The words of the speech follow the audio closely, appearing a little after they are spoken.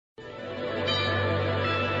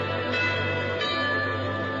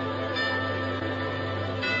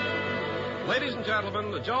Ladies and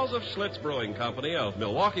gentlemen, the Joseph Schlitz Brewing Company of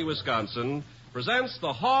Milwaukee, Wisconsin, presents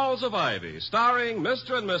The Halls of Ivy, starring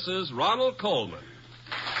Mr. and Mrs. Ronald Colman.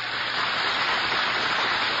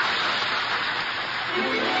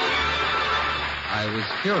 I was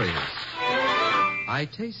curious. I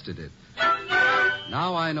tasted it.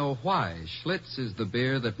 Now I know why Schlitz is the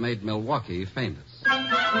beer that made Milwaukee famous.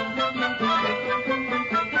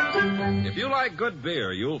 If you like good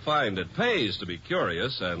beer, you'll find it pays to be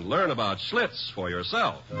curious and learn about Schlitz for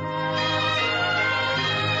yourself. And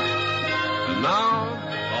now,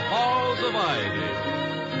 The Halls of Ivy.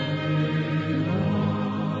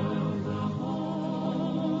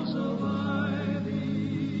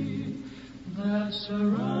 That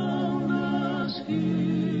surround us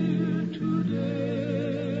here today,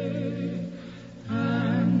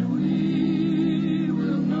 and we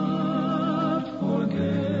will not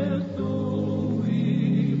forget, though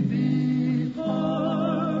we be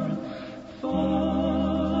far,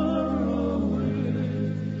 far away.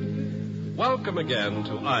 Welcome again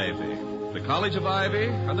to Ivy, the College of Ivy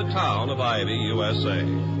and the town of Ivy, USA.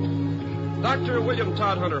 Dr. William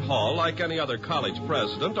Todhunter Hall, like any other college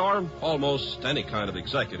president or almost any kind of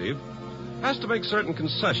executive, has to make certain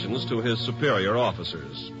concessions to his superior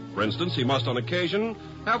officers. For instance, he must on occasion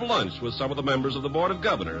have lunch with some of the members of the Board of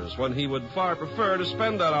Governors when he would far prefer to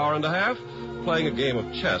spend that hour and a half playing a game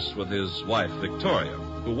of chess with his wife, Victoria,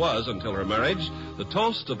 who was, until her marriage, the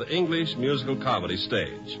toast of the English musical comedy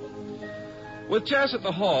stage. With chess at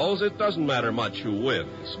the halls, it doesn't matter much who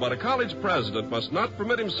wins, but a college president must not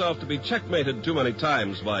permit himself to be checkmated too many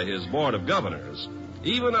times by his Board of Governors,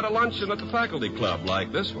 even at a luncheon at the faculty club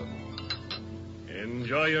like this one.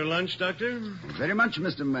 Enjoy your lunch, Doctor? Very much,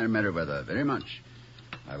 Mr. Merriweather, very much.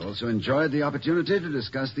 I've also enjoyed the opportunity to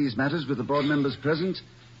discuss these matters with the board members present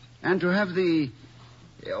and to have the...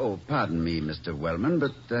 Oh, pardon me, Mr. Wellman,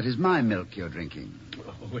 but that is my milk you're drinking.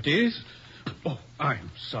 Oh, it is? Oh, I'm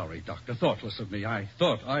sorry, Doctor. Thoughtless of me. I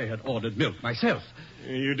thought I had ordered milk myself.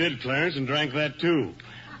 You did, Clarence, and drank that, too.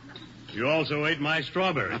 You also ate my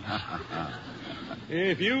strawberries.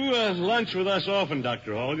 If you lunch with us often,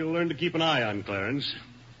 Dr. Hall, you'll learn to keep an eye on Clarence.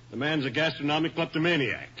 The man's a gastronomic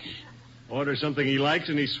kleptomaniac. Order something he likes,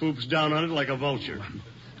 and he swoops down on it like a vulture.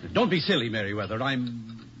 Don't be silly, Merriweather.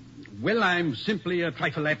 I'm simply a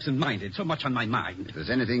trifle absent-minded. So much on my mind. If there's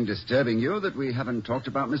anything disturbing you that we haven't talked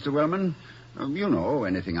about, Mr. Wellman, you know,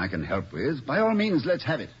 anything I can help with, by all means, let's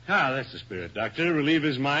have it. Ah, that's the spirit, Doctor. Relieve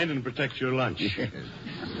his mind and protect your lunch. Yes.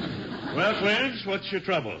 Well, Clarence, what's your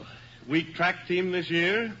trouble? Weak track team this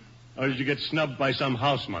year? Or did you get snubbed by some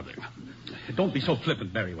house mother? Don't be so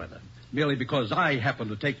flippant, Merriweather. Merely because I happen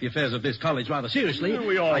to take the affairs of this college rather seriously. Well,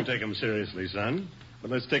 we all take them seriously, son. But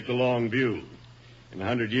let's take the long view. In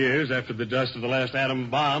 100 years, after the dust of the last atom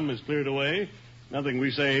bomb is cleared away, nothing we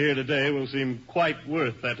say here today will seem quite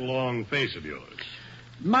worth that long face of yours.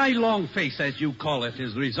 My long face, as you call it,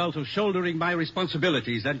 is the result of shouldering my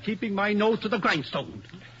responsibilities and keeping my nose to the grindstone.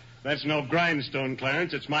 That's no grindstone,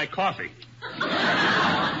 Clarence. It's my coffee.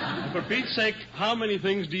 For Pete's sake, how many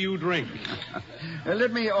things do you drink?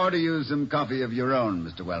 Let me order you some coffee of your own,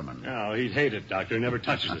 Mr. Wellman. Oh, he'd hate it, Doctor. Never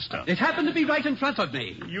touches the stuff. It happened to be right in front of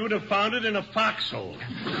me. You'd have found it in a foxhole.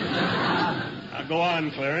 Now, go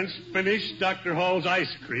on, Clarence. Finish Dr. Hall's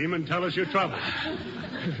ice cream and tell us your trouble.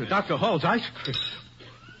 Dr. Hall's ice cream?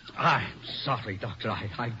 I'm sorry, Doctor.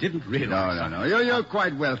 I didn't realize. No. You're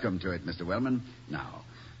quite welcome to it, Mr. Wellman. Now,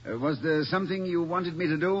 was there something you wanted me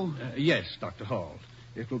to do? Yes, Dr. Hall.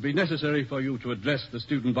 It will be necessary for you to address the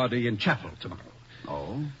student body in chapel tomorrow.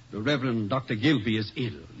 Oh? The Reverend Dr. Gilby is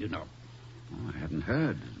ill, you know. Oh, I hadn't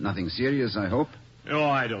heard. Nothing serious, I hope? Oh,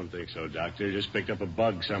 I don't think so, Doctor. Just picked up a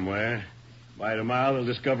bug somewhere. By tomorrow, they'll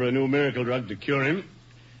discover a new miracle drug to cure him.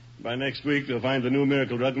 By next week, they'll find the new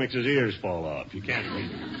miracle drug makes his ears fall off. You can't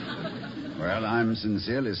beat it. Well, I'm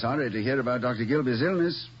sincerely sorry to hear about Dr. Gilby's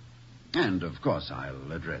illness. And, of course,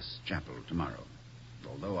 I'll address chapel tomorrow.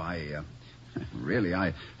 Although I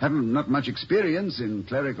haven't not much experience in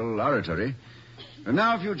clerical oratory. And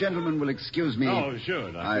now, if you gentlemen will excuse me... Oh,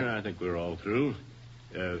 sure, Doctor. I think we're all through.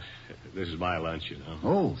 This is my lunch, you know.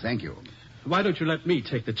 Oh, thank you. Why don't you let me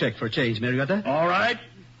take the check for change, Merriweather? All right.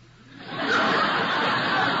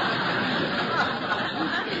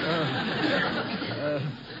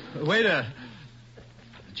 Waiter.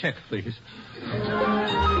 Check, please.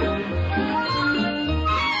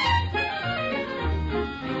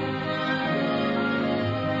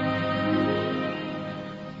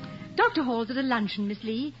 Dr. Hall's at a luncheon, Miss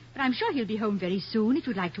Lee, but I'm sure he'll be home very soon if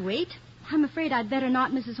you'd like to wait. I'm afraid I'd better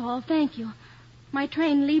not, Mrs. Hall. Thank you. My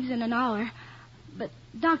train leaves in an hour. But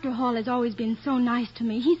Dr. Hall has always been so nice to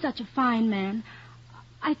me. He's such a fine man.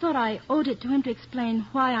 I thought I owed it to him to explain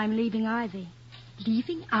why I'm leaving Ivy.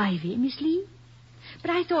 Leaving Ivy, Miss Lee?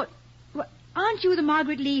 But I thought... Well, aren't you the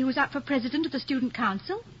Margaret Lee who's up for president of the student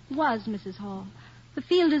council? Was, Mrs. Hall. The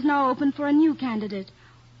field is now open for a new candidate.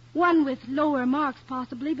 One with lower marks,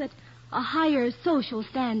 possibly, but a higher social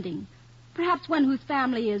standing. Perhaps one whose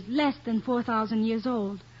family is less than 4,000 years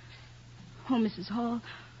old. Oh, Mrs. Hall,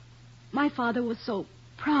 my father was so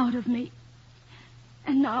proud of me.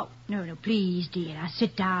 And now... No, please, dear. Now,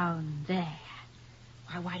 sit down. There.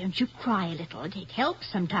 Why don't you cry a little? It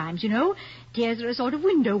helps sometimes, you know. Tears are a sort of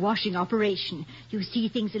window washing operation. You see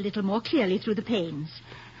things a little more clearly through the panes.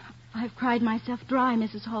 I've cried myself dry,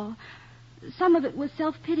 Mrs. Hall. Some of it was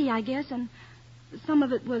self-pity, I guess, and some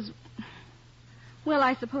of it was... Well,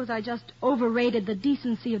 I suppose I just overrated the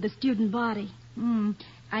decency of the student body.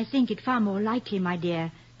 I think it far more likely, my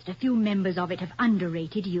dear, that a few members of it have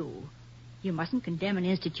underrated you. You mustn't condemn an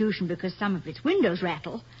institution because some of its windows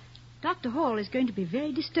rattle. Dr. Hall is going to be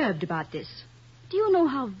very disturbed about this. Do you know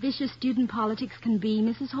how vicious student politics can be,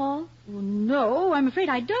 Mrs. Hall? Well, no, I'm afraid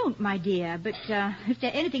I don't, my dear. But if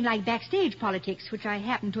they're anything like backstage politics, which I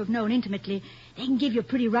happen to have known intimately, they can give you a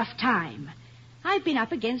pretty rough time. I've been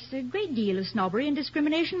up against a great deal of snobbery and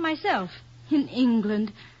discrimination myself. In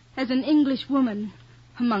England, as an English woman,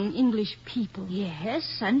 among English people.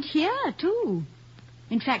 Yes, and here, too.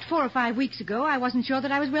 In fact, 4 or 5 weeks ago, I wasn't sure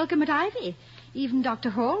that I was welcome at Ivy. Even Dr.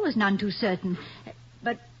 Hall was none too certain.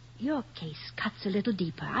 But your case cuts a little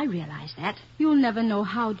deeper. I realize that. You'll never know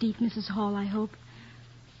how deep, Mrs. Hall, I hope.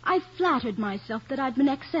 I flattered myself that I'd been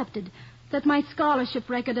accepted, that my scholarship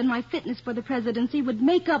record and my fitness for the presidency would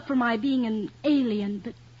make up for my being an alien.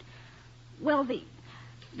 But, well,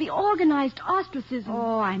 the organized ostracism...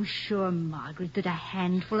 Oh, I'm sure, Margaret, that a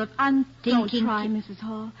handful of unthinking... Don't try, Mrs.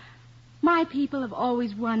 Hall. My people have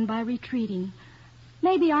always won by retreating.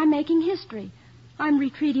 Maybe I'm making history. I'm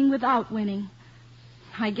retreating without winning.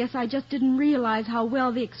 I guess I just didn't realize how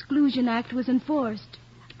well the Exclusion Act was enforced.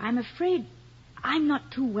 I'm afraid I'm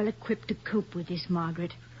not too well equipped to cope with this,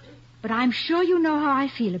 Margaret. But I'm sure you know how I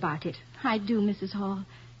feel about it. I do, Mrs. Hall,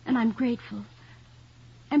 and I'm grateful.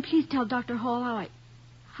 And please tell Dr. Hall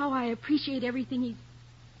how I appreciate everything he's...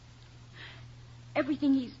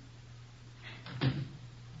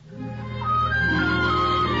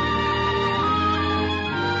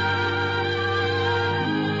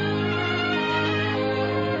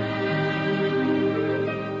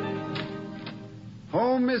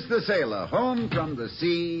 Home is the sailor, home from the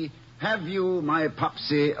sea. Have you, my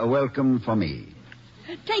Popsy, a welcome for me?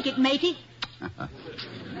 Take it, matey. Have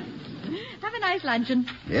a nice luncheon.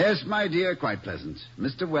 Yes, my dear, quite pleasant.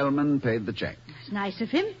 Mr. Wellman paid the check. It's nice of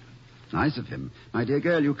him. Nice of him. My dear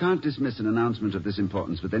girl, you can't dismiss an announcement of this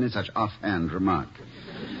importance with any such offhand remark.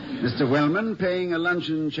 Mr. Wellman paying a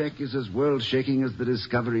luncheon check is as world-shaking as the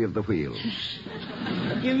discovery of the wheel.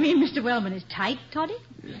 You mean Mr. Wellman is tight, Toddy?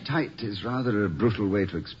 Tight is rather a brutal way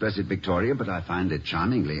to express it, Victoria, but I find it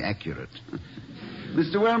charmingly accurate.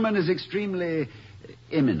 Mr. Wellman is extremely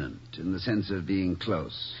imminent in the sense of being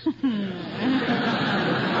close.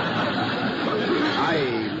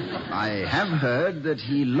 I have heard that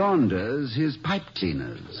he launders his pipe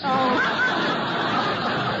cleaners.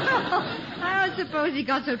 I suppose he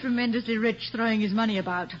got so tremendously rich throwing his money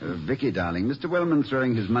about. Vicky, darling, Mr. Wellman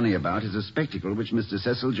throwing his money about is a spectacle which Mr.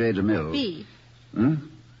 Cecil J. DeMille... B.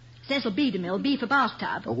 Cecil B. DeMille, B for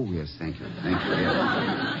bathtub. Oh, yes, thank you. Thank you,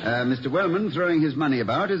 yes. Mr. Wellman throwing his money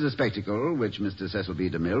about is a spectacle which Mr. Cecil B.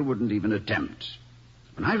 DeMille wouldn't even attempt.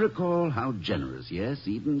 When I recall how generous, yes,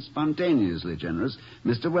 even spontaneously generous,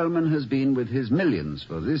 Mr. Wellman has been with his millions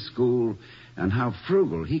for this school, and how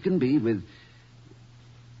frugal he can be with...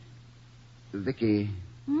 Vicky.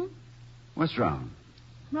 What's wrong?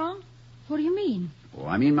 Wrong? What do you mean? Oh,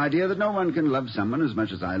 I mean, my dear, that no one can love someone as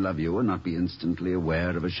much as I love you and not be instantly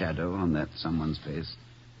aware of a shadow on that someone's face.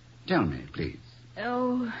 Tell me, please.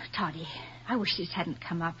 Oh, Toddy, I wish this hadn't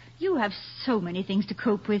come up. You have so many things to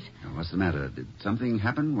cope with. Now, what's the matter? Did something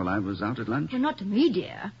happen while I was out at lunch? Well, not to me,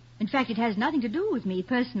 dear. In fact, it has nothing to do with me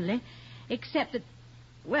personally, except that,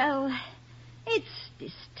 well, it's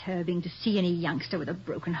disturbing to see any youngster with a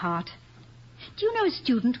broken heart. Do you know a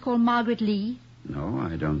student called Margaret Lee? No,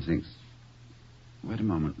 I don't think so. Wait a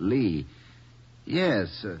moment. Lee.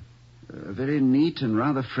 Yes, a very neat and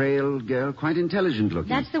rather frail girl, quite intelligent looking.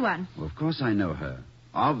 That's the one. Well, of course I know her.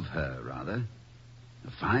 Of her, rather.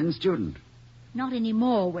 A fine student. Not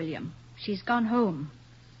anymore, William. She's gone home.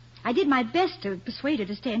 I did my best to persuade her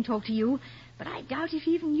to stay and talk to you, but I doubt if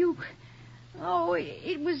even you... Oh,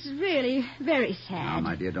 it was really very sad. Now,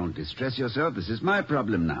 my dear, don't distress yourself. This is my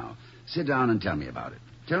problem now. Sit down and tell me about it.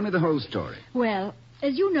 Tell me the whole story. Well,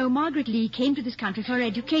 As you know, Margaret Lee came to this country for her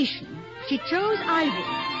education. She chose Ivy.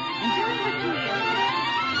 And during her 2 years...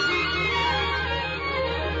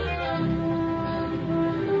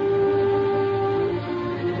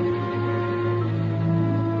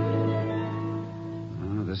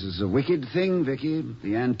 This is a wicked thing, Vicky.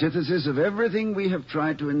 The antithesis of everything we have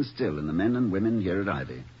tried to instill in the men and women here at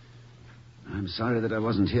Ivy. I'm sorry that I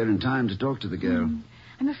wasn't here in time to talk to the girl.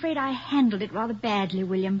 I'm afraid I handled it rather badly,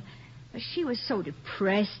 William. She was so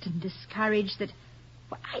depressed and discouraged that...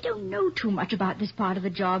 Well, I don't know too much about this part of the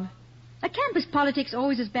job. Are campus politics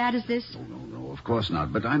always as bad as this? Oh, no, of course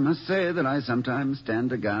not. But I must say that I sometimes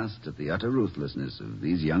stand aghast at the utter ruthlessness of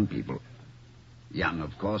these young people. Young,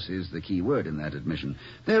 of course, is the key word in that admission.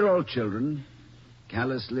 They're all children,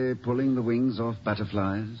 callously pulling the wings off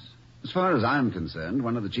butterflies. As far as I'm concerned,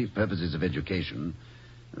 one of the chief purposes of education,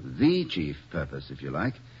 the chief purpose, if you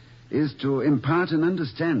like, is to impart an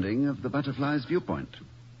understanding of the butterfly's viewpoint.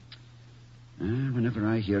 Whenever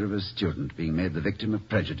I hear of a student being made the victim of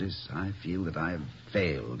prejudice, I feel that I have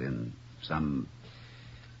failed in some...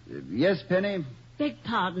 Yes, Penny? Beg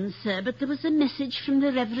pardon, sir, but there was a message from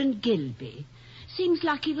the Reverend Gilby. Seems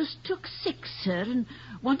like he was took sick, sir, and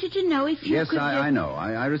wanted to know if you yes, could... Yes, I know.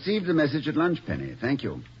 I received the message at lunch, Penny. Thank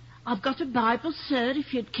you. I've got a Bible, sir,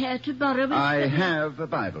 if you'd care to borrow it. I have a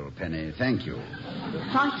Bible, Penny. Thank you.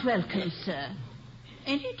 Quite welcome, sir.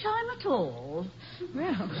 Any time at all.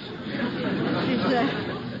 Well,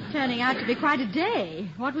 it's turning out to be quite a day.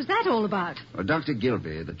 What was that all about? Well, Dr.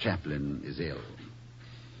 Gilby, the chaplain, is ill.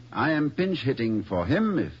 I am pinch-hitting for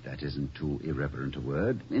him, if that isn't too irreverent a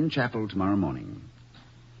word, in chapel tomorrow morning.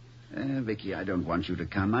 Vicky, I don't want you to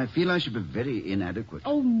come. I feel I should be very inadequate.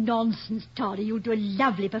 Oh, nonsense, Toddy. You'll do a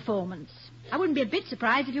lovely performance. I wouldn't be a bit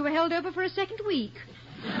surprised if you were held over for a second week.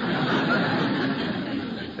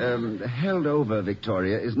 Held over,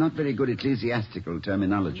 Victoria, is not very good ecclesiastical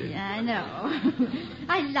terminology. Yeah, I know.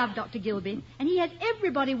 I love Dr. Gilby, and he has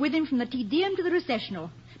everybody with him from the Te Deum to the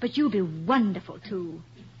recessional. But you'll be wonderful, too.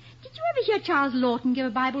 Did you ever hear Charles Lawton give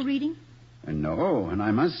a Bible reading? No, and I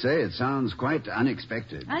must say it sounds quite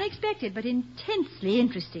unexpected. Unexpected, but intensely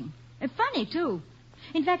interesting. And funny, too.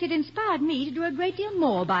 In fact, it inspired me to do a great deal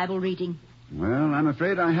more Bible reading. Well, I'm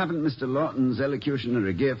afraid I haven't Mr. Lawton's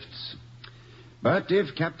elocutionary gifts. But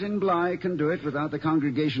if Captain Bligh can do it without the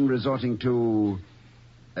congregation resorting to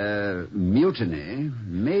mutiny,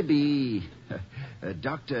 maybe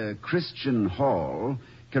Dr. Christian Hall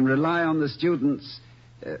can rely on the students'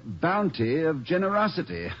 bounty of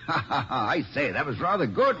generosity. I say, that was rather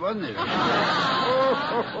good, wasn't it?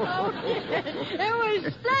 It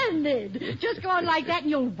was splendid. Just go on like that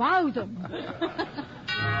and you'll wow them.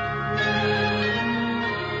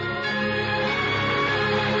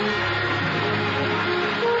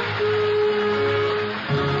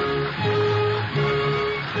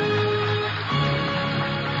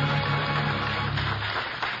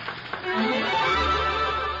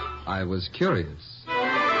 I was curious.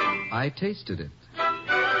 I tasted it.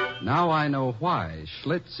 Now I know why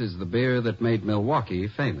Schlitz is the beer that made Milwaukee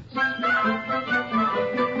famous.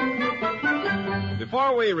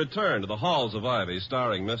 Before we return to the halls of Ivy,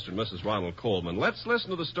 starring Mr. and Mrs. Ronald Coleman, let's listen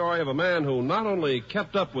to the story of a man who not only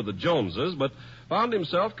kept up with the Joneses, but found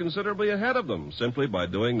himself considerably ahead of them simply by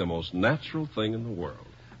doing the most natural thing in the world.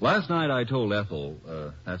 Last night I told Ethel,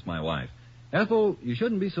 that's my wife, Ethel, you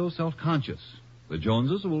shouldn't be so self-conscious. The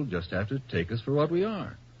Joneses will just have to take us for what we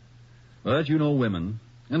are. But you know women.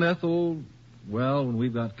 And Ethel, well, when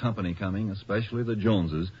we've got company coming, especially the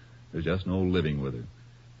Joneses, there's just no living with her.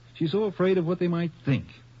 She's so afraid of what they might think.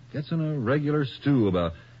 Gets in a regular stew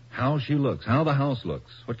about how she looks, how the house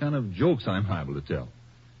looks, what kind of jokes I'm liable to tell.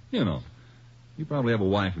 You know, you probably have a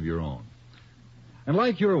wife of your own. And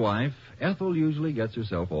like your wife, Ethel usually gets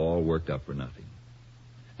herself all worked up for nothing.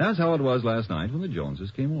 That's how it was last night when the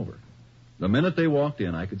Joneses came over. The minute they walked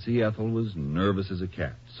in, I could see Ethel was nervous as a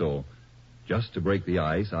cat. So, just to break the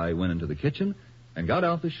ice, I went into the kitchen and got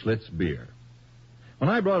out the Schlitz beer. When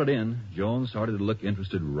I brought it in, Jones started to look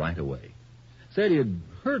interested right away. Said he had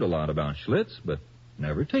heard a lot about Schlitz, but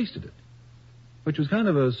never tasted it. Which was kind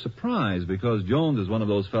of a surprise because Jones is one of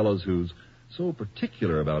those fellows who's so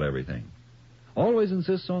particular about everything. Always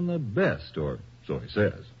insists on the best, or so he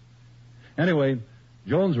says. Anyway,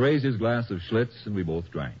 Jones raised his glass of Schlitz and we both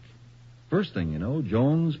drank. First thing you know,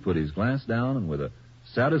 Jones put his glass down and with a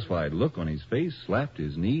satisfied look on his face, slapped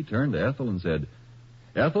his knee, turned to Ethel and said,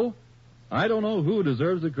 Ethel, I don't know who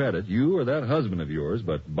deserves the credit, you or that husband of yours,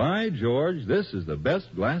 but by George, this is the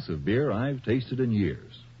best glass of beer I've tasted in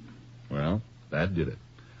years. Well, that did it.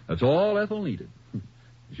 That's all Ethel needed. You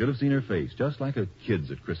should have seen her face, just like a kid's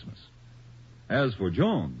at Christmas. As for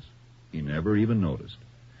Jones, He never even noticed.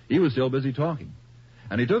 He was still busy talking.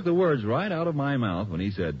 And he took the words right out of my mouth when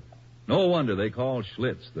he said, "No wonder they call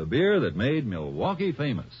Schlitz the beer that made Milwaukee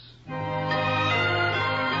famous."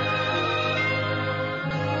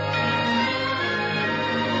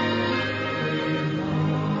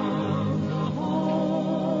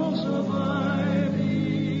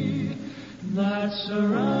 That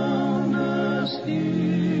surround us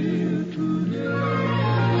here today.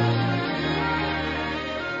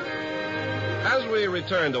 As we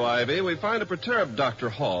return to Ivy, we find a perturbed Dr.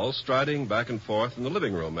 Hall striding back and forth in the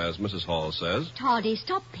living room, as Mrs. Hall says. Toddy,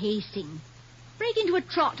 stop pacing. Break into a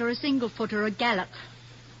trot or a single foot or a gallop.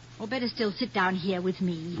 Or better still, sit down here with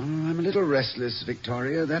me. Oh, I'm a little restless,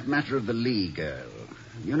 Victoria. That matter of the Lee girl.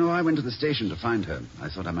 You know, I went to the station to find her. I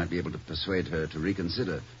thought I might be able to persuade her to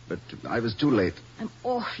reconsider, but I was too late. I'm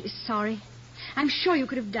awfully sorry. I'm sure you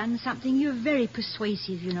could have done something. You're very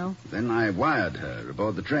persuasive, you know. Then I wired her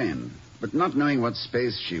aboard the train. But not knowing what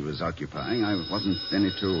space she was occupying, I wasn't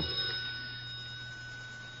any too...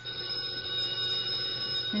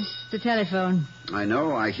 It's the telephone. I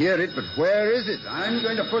know, I hear it, but where is it? I'm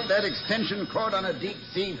going to put that extension cord on a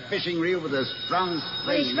deep-sea fishing reel with a strong Well,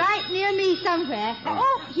 spring. it's right near me somewhere.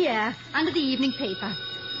 Oh, here, under the evening paper.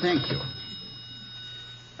 Thank you.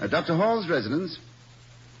 Dr. Hall's residence,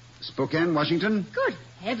 Spokane, Washington? Good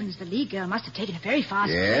heavens, the Lee girl must have taken a very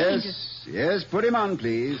fast Yes, put him on,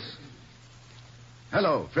 please.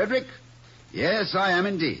 Hello, Frederick? Yes, I am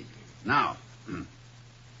indeed. Now,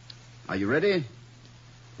 are you ready?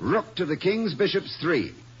 Rook to the King's Bishops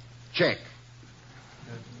 3. Check.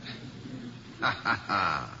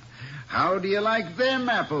 How do you like them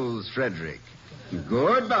apples, Frederick?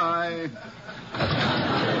 Goodbye.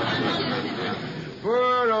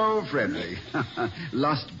 Poor old Frederick.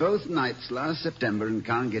 Lost both nights last September and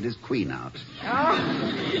can't get his queen out.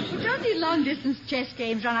 Oh, don't these long-distance chess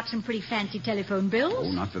games run up some pretty fancy telephone bills?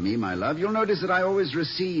 Oh, not for me, my love. You'll notice that I always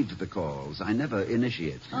receive the calls. I never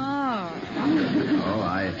initiate.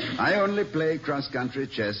 I only play cross-country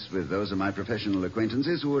chess with those of my professional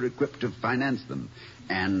acquaintances who are equipped to finance them,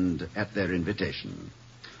 and at their invitation.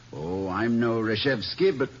 Oh, I'm no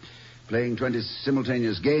Reshevsky, but playing 20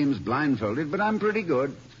 simultaneous games blindfolded, but I'm pretty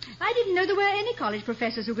good. I didn't know there were any college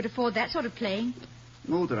professors who could afford that sort of playing.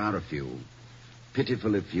 Oh, there are a few.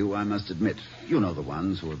 Pitifully few, I must admit. You know the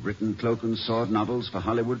ones who have written cloak and sword novels for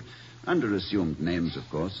Hollywood, under assumed names, of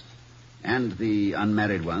course. And the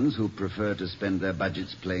unmarried ones who prefer to spend their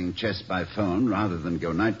budgets playing chess by phone rather than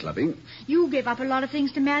go night clubbing. You gave up a lot of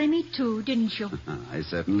things to marry me, too, didn't you? I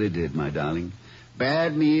certainly did, my darling.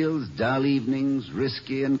 Bad meals, dull evenings,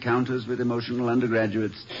 risky encounters with emotional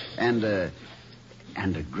undergraduates, and a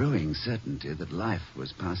growing certainty that life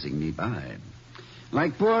was passing me by.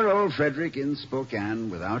 Like poor old Frederick in Spokane,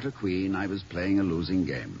 without a queen, I was playing a losing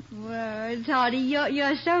game. Well, Toddy,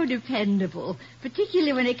 you're so dependable,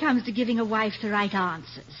 particularly when it comes to giving a wife the right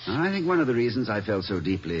answers. I think one of the reasons I fell so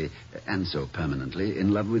deeply and so permanently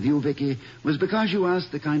in love with you, Vicky, was because you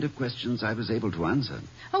asked the kind of questions I was able to answer.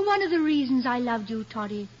 Oh, one of the reasons I loved you,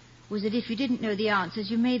 Toddy, was that if you didn't know the answers,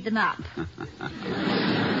 you made them up.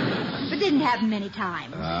 It didn't happen many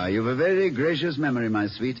times. You've a very gracious memory, my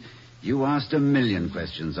sweet. You asked 1,000,000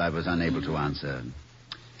 questions I was unable to answer.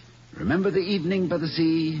 Remember the evening by the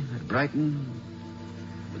sea at Brighton?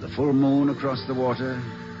 With the full moon across the water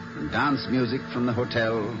and dance music from the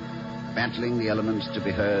hotel, battling the elements to be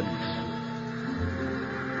heard.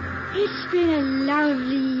 It's been a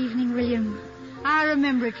lovely evening, William. I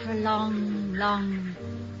remember it for long, long.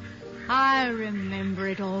 I remember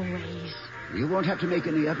it always. You won't have to make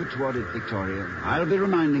any effort toward it, Victoria. I'll be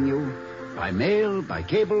reminding you. By mail, by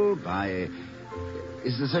cable, by...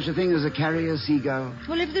 Is there such a thing as a carrier seagull?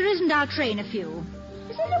 Well, if there isn't, I'll train a few.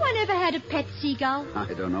 Has anyone ever had a pet seagull?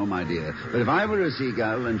 I don't know, my dear. But if I were a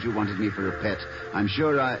seagull and you wanted me for a pet, I'm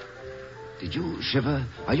sure I... Did you shiver?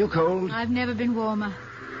 Are you cold? I've never been warmer.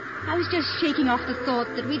 I was just shaking off the thought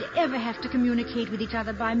that we'd ever have to communicate with each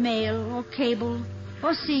other by mail or cable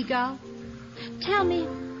or seagull. Tell me,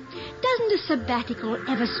 doesn't a sabbatical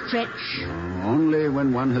ever stretch? Oh, only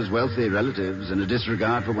when one has wealthy relatives and a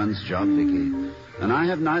disregard for one's job, Vicky. And I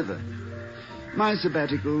have neither. My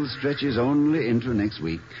sabbatical stretches only into next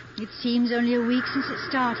week. It seems only a week since it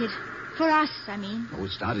started. For us, I mean. Oh,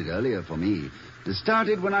 it started earlier for me. It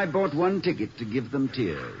started when I bought one ticket to give them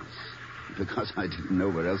tears. Because I didn't know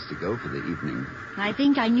where else to go for the evening. I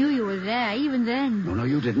think I knew you were there, even then. No,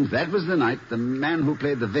 you didn't. That was the night the man who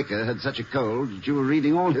played the vicar had such a cold that you were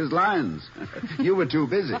reading all his lines. You were too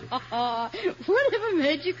busy. Whatever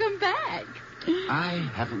made you come back? I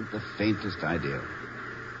haven't the faintest idea.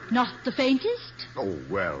 Not the faintest? Oh,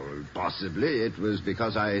 well, possibly. It was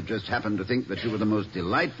because I just happened to think that you were the most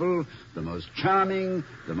delightful, the most charming,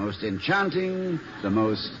 the most enchanting, the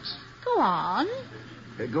most... Go on.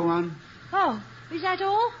 Go on. Oh, is that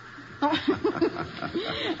all?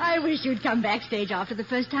 I wish you'd come backstage after the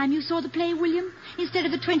first time you saw the play, William, instead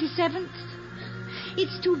of the 27th.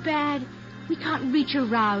 It's too bad we can't reach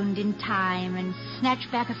around in time and snatch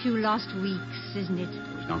back a few lost weeks, isn't it?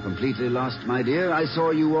 It was not completely lost, my dear. I saw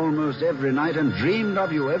you almost every night and dreamed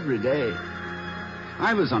of you every day.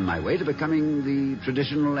 I was on my way to becoming the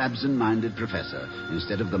traditional absent-minded professor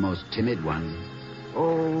instead of the most timid one.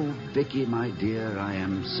 Oh, Vicky, my dear, I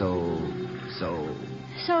am so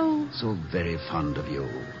very fond of you.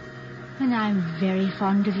 And I'm very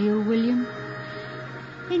fond of you, William.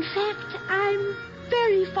 In fact, I'm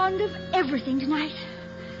very fond of everything tonight.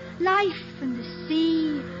 Life and the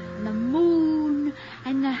sea and the moon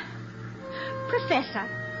and the... Professor,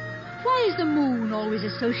 why is the moon always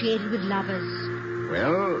associated with lovers?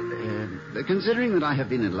 Well, considering that I have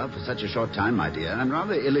been in love for such a short time, my dear, I'm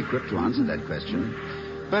rather ill-equipped to answer that question.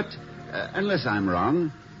 But, unless I'm wrong,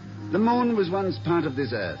 the moon was once part of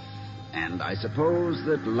this earth. And I suppose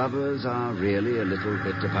that lovers are really a little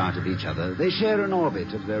bit a part of each other. They share an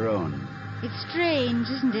orbit of their own. It's strange,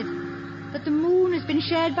 isn't it? That the moon has been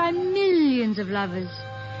shared by millions of lovers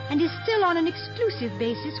and is still on an exclusive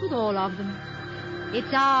basis with all of them.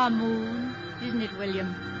 It's our moon, isn't it,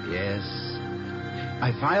 William? Yes.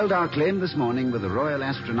 I filed our claim this morning with the Royal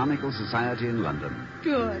Astronomical Society in London.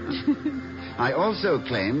 Good. I also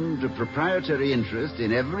claimed a proprietary interest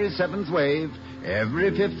in every seventh wave, every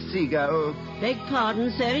fifth seagull. Beg pardon,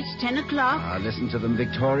 sir, it's 10 o'clock. Listen to them,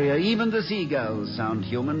 Victoria. Even the seagulls sound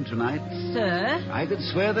human tonight. Sir? I could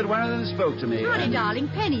swear that one of them spoke to me. Honey, darling,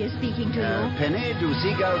 Penny is speaking to you. Penny, do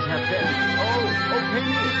seagulls have pennies? Oh,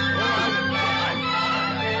 Penny.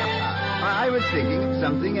 I was thinking of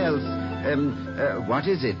something else. What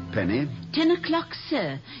is it, Penny? 10 o'clock,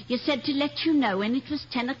 sir. You said to let you know when it was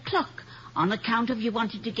 10 o'clock. On account of you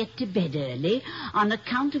wanted to get to bed early. On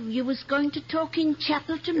account of you was going to talk in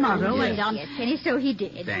chapel tomorrow. Yes, Penny, so he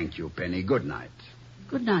did. Thank you, Penny. Good night.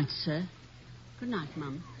 Good night, sir. Good night,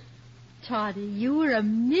 Mum. Toddy, you were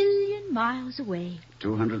 1,000,000 miles away.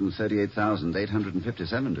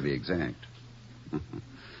 238,857 to be exact.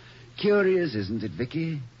 Curious, isn't it,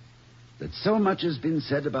 Vicky? That so much has been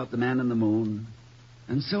said about the man in the moon,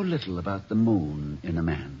 and so little about the moon in a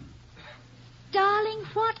man. Darling,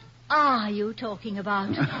 what are you talking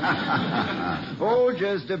about? Oh,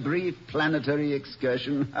 just a brief planetary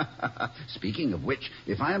excursion. Speaking of which,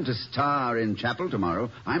 if I am to star in chapel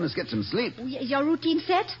tomorrow, I must get some sleep. Is your routine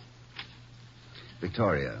set?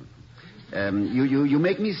 Victoria, you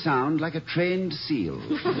make me sound like a trained seal.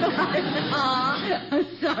 I'm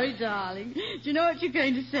sorry, darling. Do you know what you're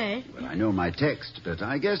going to say? Well, I know my text, but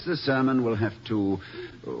I guess the sermon will have to,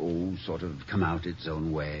 sort of come out its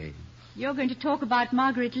own way. You're going to talk about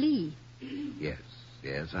Margaret Lee. Yes,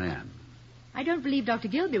 I am. I don't believe Dr.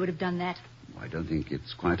 Gilby would have done that. I don't think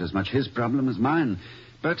it's quite as much his problem as mine.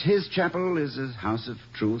 But his chapel is a house of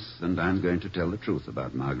truth, and I'm going to tell the truth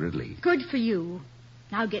about Margaret Lee. Good for you.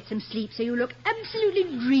 Now get some sleep so you look absolutely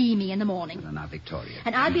dreamy in the morning. Now, Victoria.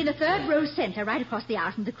 And I'll be in the third row center right across the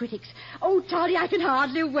aisle from the critics. Oh, Toddy, I can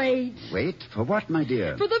hardly wait. Wait? For what, my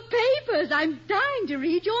dear? For the papers. I'm dying to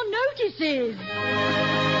read your notices.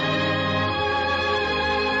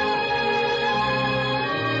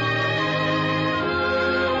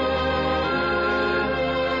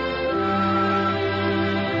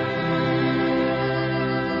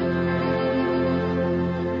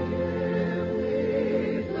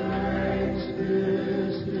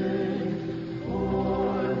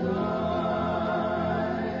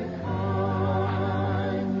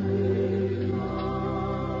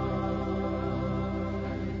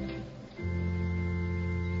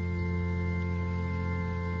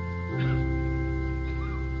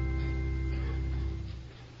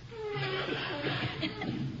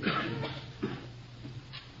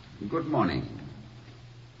 Good morning.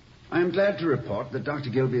 I am glad to report that Dr.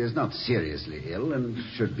 Gilby is not seriously ill and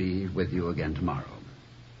should be with you again tomorrow.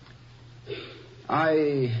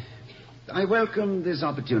 I welcome this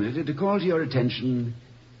opportunity to call to your attention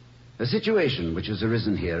a situation which has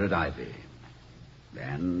arisen here at Ivy.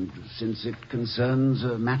 And since it concerns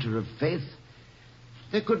a matter of faith,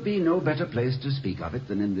 there could be no better place to speak of it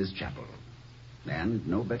than in this chapel. And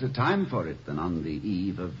no better time for it than on the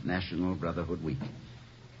eve of National Brotherhood Week,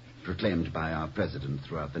 proclaimed by our president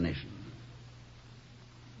throughout the nation.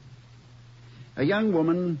 A young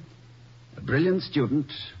woman, a brilliant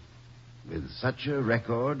student, with such a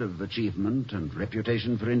record of achievement and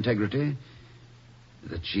reputation for integrity,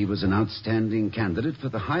 that she was an outstanding candidate for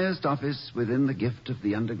the highest office within the gift of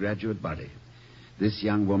the undergraduate body. This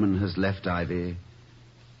young woman has left Ivy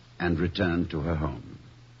and returned to her home.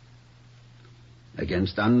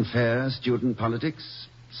 Against unfair student politics,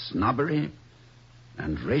 snobbery,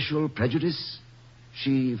 and racial prejudice,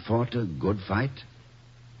 she fought a good fight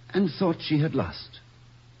and thought she had lost.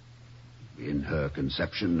 In her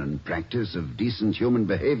conception and practice of decent human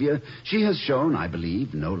behavior, she has shown, I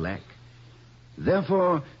believe, no lack.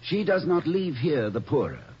 Therefore, she does not leave here the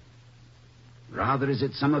poorer. Rather is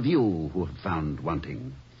it some of you who have found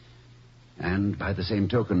wanting. And by the same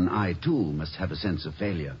token, I, too, must have a sense of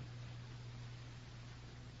failure.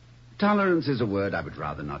 Tolerance is a word I would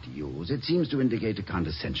rather not use. It seems to indicate a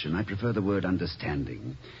condescension. I prefer the word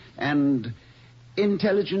understanding. And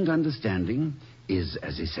intelligent understanding is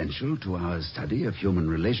as essential to our study of human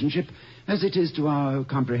relationship as it is to our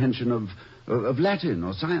comprehension of Latin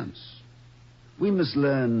or science. We must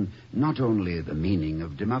learn not only the meaning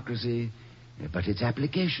of democracy, but its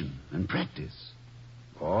application and practice.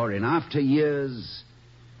 Or in after years,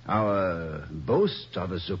 our boast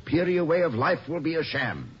of a superior way of life will be a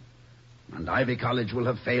sham, and Ivy College will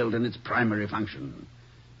have failed in its primary function,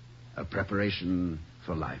 a preparation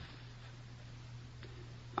for life.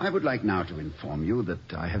 I would like now to inform you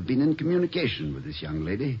that I have been in communication with this young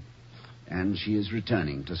lady, and she is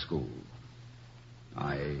returning to school.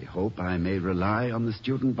 I hope I may rely on the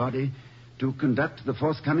student body to conduct the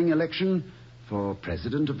forthcoming election for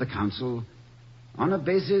president of the council on a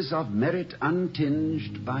basis of merit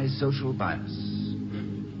untinged by social bias,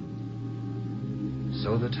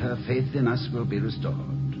 so that her faith in us will be restored.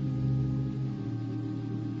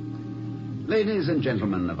 Ladies and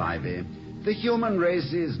gentlemen of Ivy, the human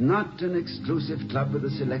race is not an exclusive club with a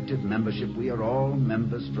selective membership. We are all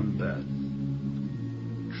members from birth.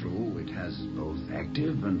 True, it has both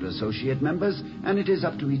active and associate members, and it is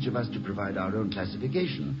up to each of us to provide our own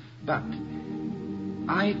classification. But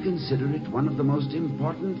I consider it one of the most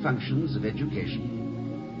important functions of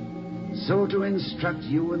education, so to instruct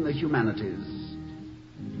you in the humanities,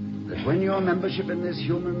 that when your membership in this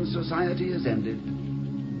human society is ended,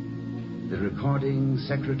 the recording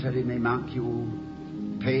secretary may mark you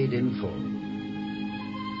paid in full.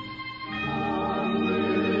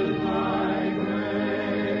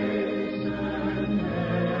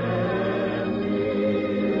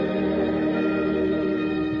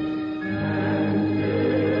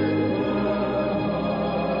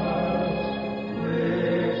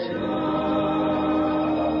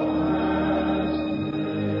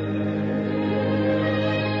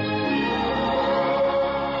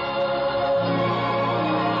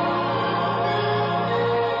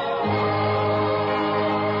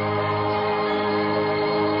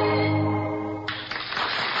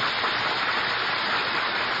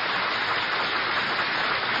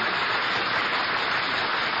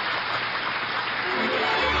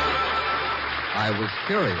 I was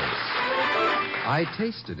curious. I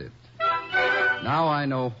tasted it. Now I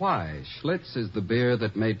know why Schlitz is the beer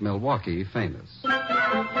that made Milwaukee famous.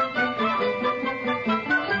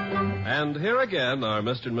 And here again are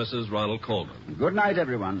Mr. and Mrs. Ronald Coleman. Good night,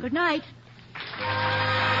 everyone. Good night.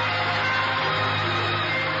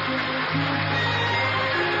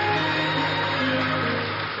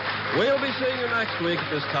 We'll be seeing you next week at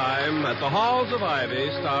this time at the Halls of Ivy,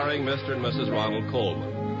 starring Mr. and Mrs. Ronald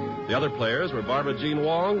Coleman. The other players were Barbara Jean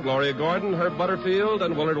Wong, Gloria Gordon, Herb Butterfield,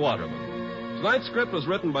 and Willard Waterman. Tonight's script was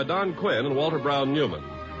written by Don Quinn and Walter Brown Newman.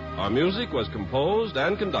 Our music was composed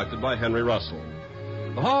and conducted by Henry Russell.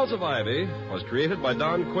 The Halls of Ivy was created by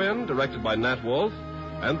Don Quinn, directed by Nat Wolf,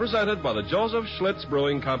 and presented by the Joseph Schlitz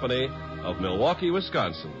Brewing Company of Milwaukee,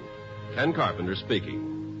 Wisconsin. Ken Carpenter speaking.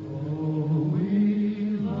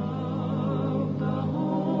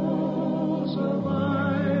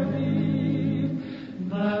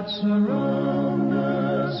 Surround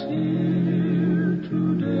us here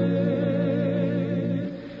today,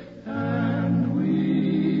 and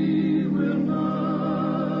we will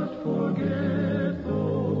not forget,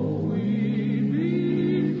 though we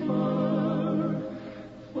be far,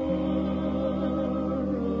 far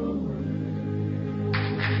away.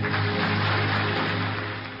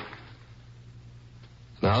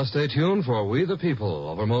 Now stay tuned for We the People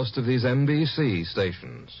over most of these NBC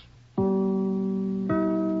stations.